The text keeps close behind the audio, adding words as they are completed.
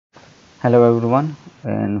Hello everyone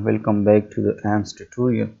and welcome back to the AMS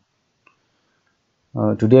tutorial.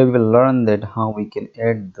 Today we will learn that how we can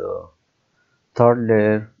add the third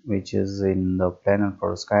layer which is in the planar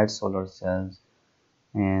perovskite solar cells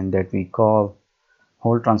and that we call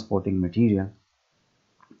whole transporting material.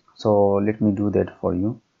 So let me do that for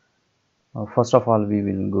you. First of all, we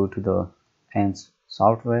will go to the AMS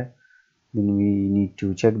software. Then we need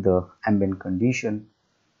to check the ambient condition.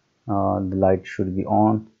 The light should be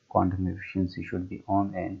on, quantum efficiency should be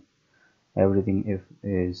on, and everything if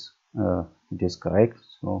it is correct,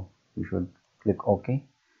 so we should click OK.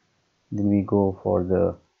 Then we go for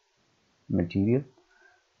the material.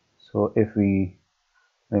 So if we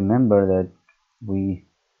remember that we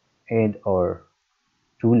add our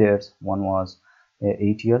two layers, one was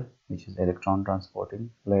ATL, which is electron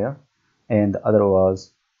transporting layer, and the other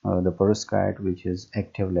was the perovskite, which is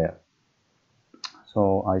active layer.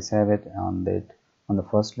 So I save it on the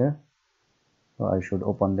first layer. So I should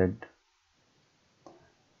open that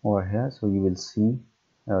over here. So you will see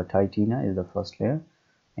titania is the first layer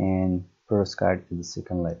and perovskite is the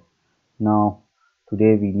second layer. Now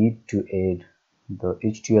today we need to add the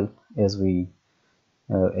HTL, as we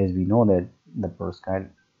know that the perovskite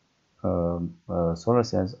solar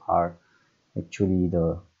cells are actually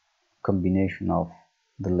the combination of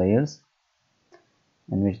the layers,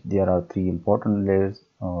 in which there are three important layers: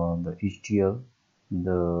 the HTL,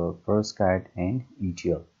 the perovskite, and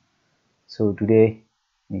ETL. So today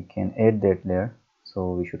we can add that layer,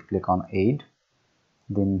 so we should click on add.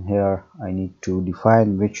 Then here I need to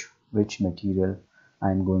define which material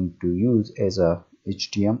I'm going to use as a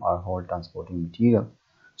HTM or whole transporting material.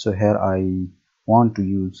 So here I want to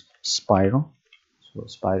use Spiro. So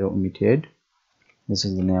Spiro emitted, this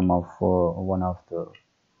is the name of one of the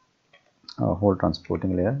whole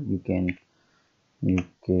transporting layer. You can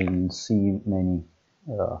see many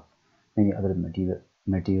other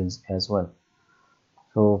materials as well.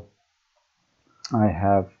 So I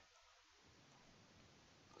have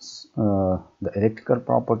the electrical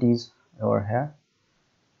properties over here.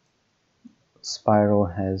 Spiro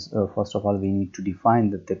has first of all we need to define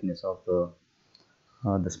the thickness of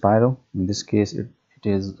the spiro. In this case it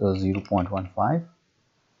is 0.15.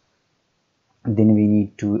 Then we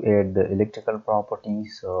need to add the electrical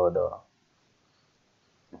properties. So the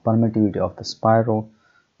permittivity of the spiro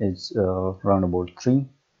is around about 3,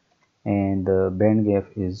 and the band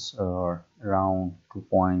gap is around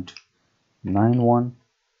 2.91,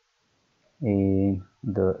 and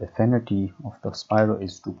the affinity of the spiro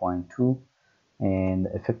is 2.2, and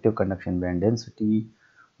the effective conduction band density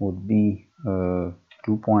would be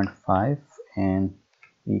 2.5 and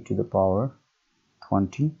e to the power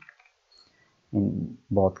 20 in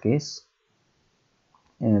both case.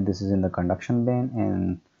 And this is in the conduction band,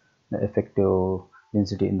 and the effective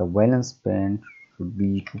density in the valence band should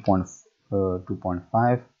be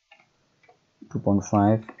 2.5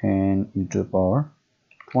 and e to the power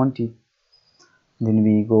 20. Then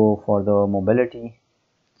we go for the mobility.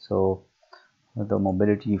 So the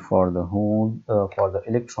mobility for the whole for the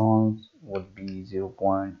electrons would be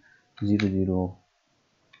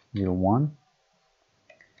 0.0001,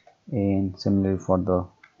 and similarly for the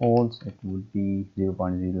holes it would be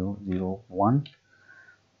 0.001.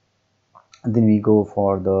 And then we go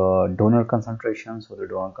for the donor concentration. So the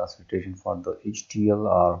donor concentration for the HTL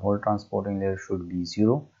or whole transporting layer should be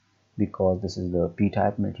 0, because this is the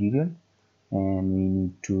p-type material, and we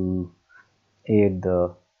need to add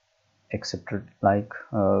the accepted like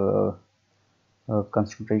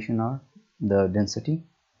concentration or the density,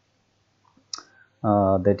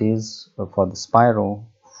 that is for the spiro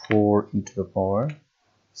 4 e to the power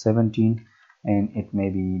 17, and it may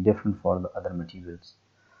be different for the other materials.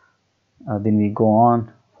 Then we go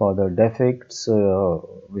on for the defects,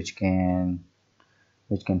 which can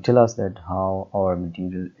tell us that how our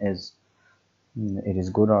material is, it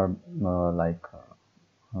is good or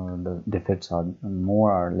the defects are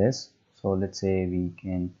more or less. So let's say we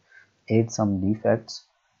can add some defects.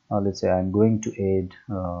 Let's say I'm going to add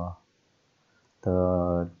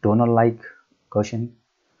the donor like Gaussian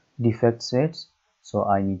defect sets. So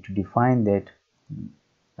I need to define that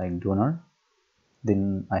like donor.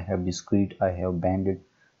 Then I have discrete, I have banded,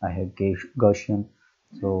 I have Gaussian.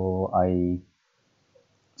 So I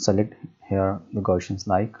select here the Gaussians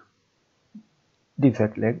like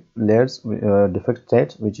defect layers, defect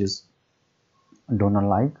sets, which is donor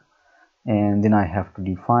like, and then I have to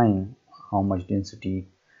define how much density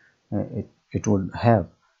it would have.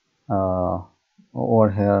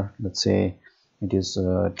 Over here, let's say it is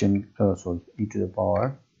 10 e to the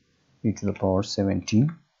power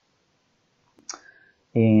 17,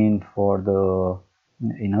 and for the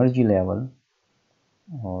energy level,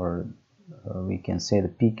 or we can say the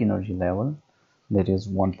peak energy level, that is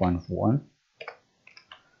 1.1,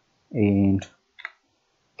 and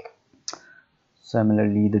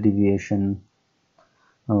similarly the deviation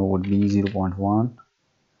would be 0.1,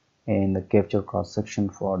 and the capture cross section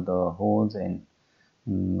for the holes and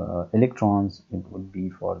electrons, it would be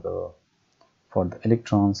for the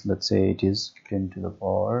electrons, let's say it is 10 to the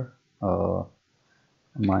power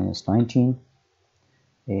minus 19,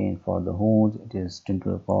 and for the holes it is 10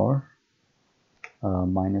 to the power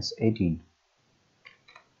minus 18.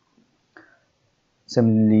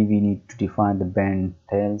 Similarly, we need to define the band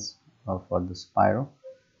tails for the spiral,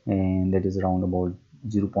 and that is around about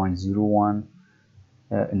 0.01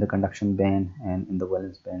 in the conduction band, and in the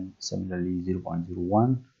valence band similarly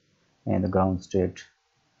 0.01, and the ground state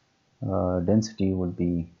density would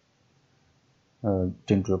be 10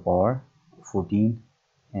 to the power 14,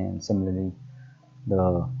 and similarly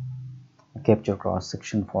the capture cross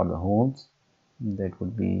section for the holes, that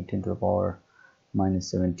would be 10 to the power minus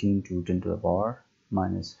 17 to 10 to the power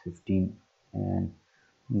minus 15, and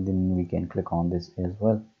then we can click on this as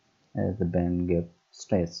well as the band gap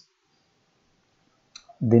stress.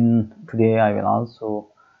 Then today I will also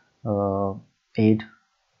add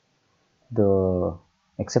the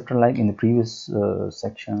acceptor like. In the previous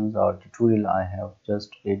sections or tutorial, I have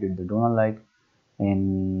just added the donor like,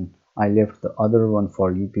 and I left the other one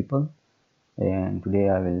for you people, and today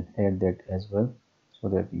I will add that as well, so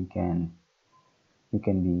that you can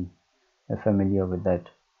be familiar with that.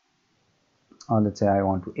 Let's say I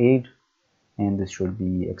want to add, and this should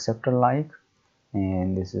be acceptor like,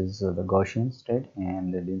 and this is the Gaussian state,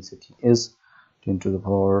 and the density is 10 to the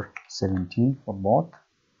power 17 for both,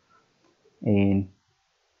 and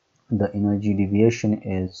the energy deviation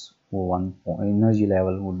is energy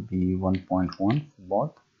level would be 1.1 for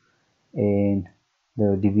both, and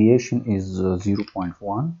the deviation is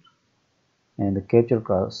 0.1, and the capture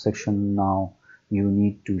cross section, now you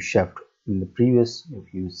need to shift. In the previous,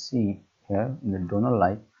 if you see here in the donor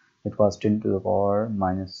light, it was 10 to the power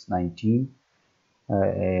minus 19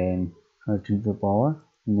 and 10 to the power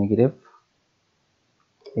negative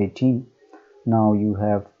 18. Now you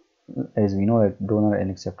have, as we know that donor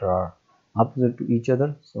and acceptor are opposite to each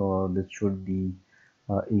other, so this should be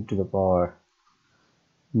e to the power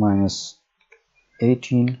minus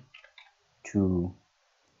 18 to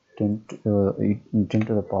 10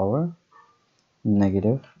 to the power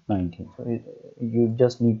negative 19. So you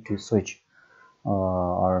just need to switch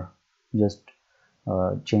or just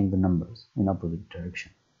change the numbers in opposite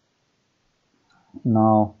direction.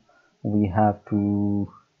 Now we have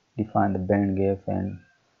to define the band gap, and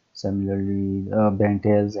similarly band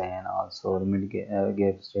tails, and also the mid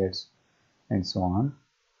gap states, and so on.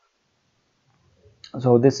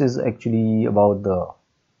 So this is actually about the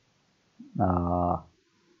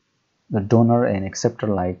donor and acceptor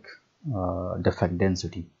like defect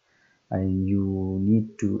density, and you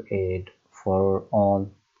need to add for all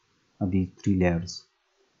these three layers.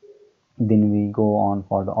 Then we go on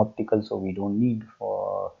for the optical, so we don't need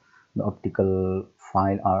for the optical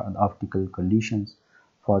file or the optical conditions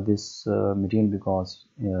for this material, because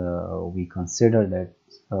we consider that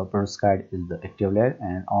perovskite is the active layer,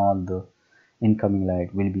 and all the incoming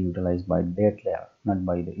light will be utilized by that layer, not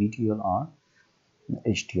by the ETL or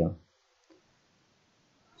HTL.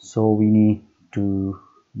 So we need to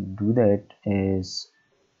do that is,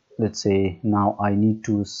 let's say now I need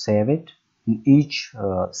to save it. In each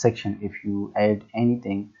section, if you add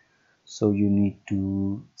anything, so you need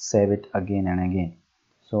to save it again and again.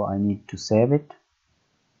 So I need to save it.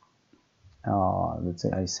 Let's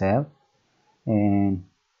say I save, and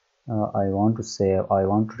I want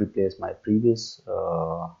to replace my previous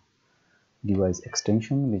device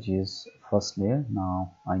extension, which is first layer.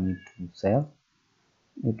 Now I need to save.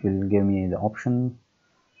 It will give me the option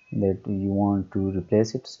that you want to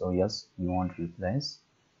replace it, so yes, you want to replace,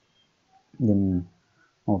 then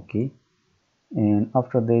okay, and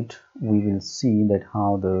after that we will see that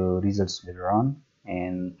how the results will run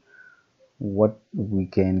and what we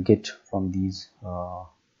can get from these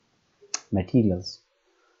materials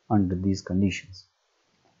under these conditions,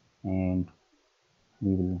 and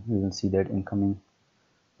we will see that in coming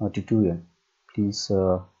tutorial. Please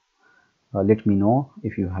let me know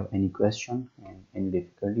if you have any question and any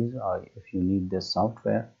difficulties, or if you need this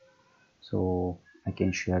software, so I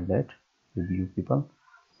can share that with you people.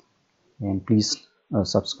 And please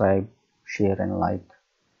subscribe, share and like,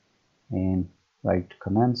 and write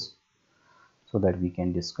comments, so that we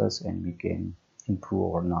can discuss and we can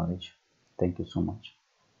improve our knowledge. Thank you so much.